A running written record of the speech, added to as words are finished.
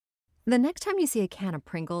The next time you see a can of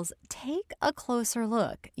Pringles, take a closer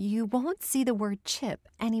look. You won't see the word chip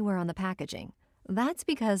anywhere on the packaging. That's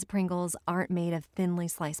because Pringles aren't made of thinly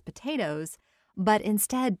sliced potatoes, but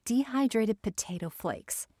instead dehydrated potato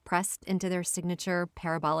flakes, pressed into their signature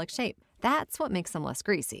parabolic shape. That's what makes them less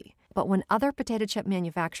greasy. But when other potato chip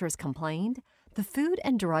manufacturers complained, the Food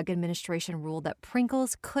and Drug Administration ruled that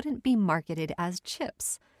Pringles couldn't be marketed as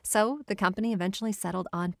chips. So the company eventually settled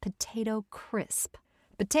on potato crisp.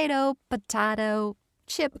 Potato,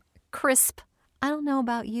 chip, crisp. I don't know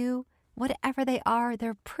about you. Whatever they are,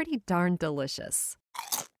 they're pretty darn delicious.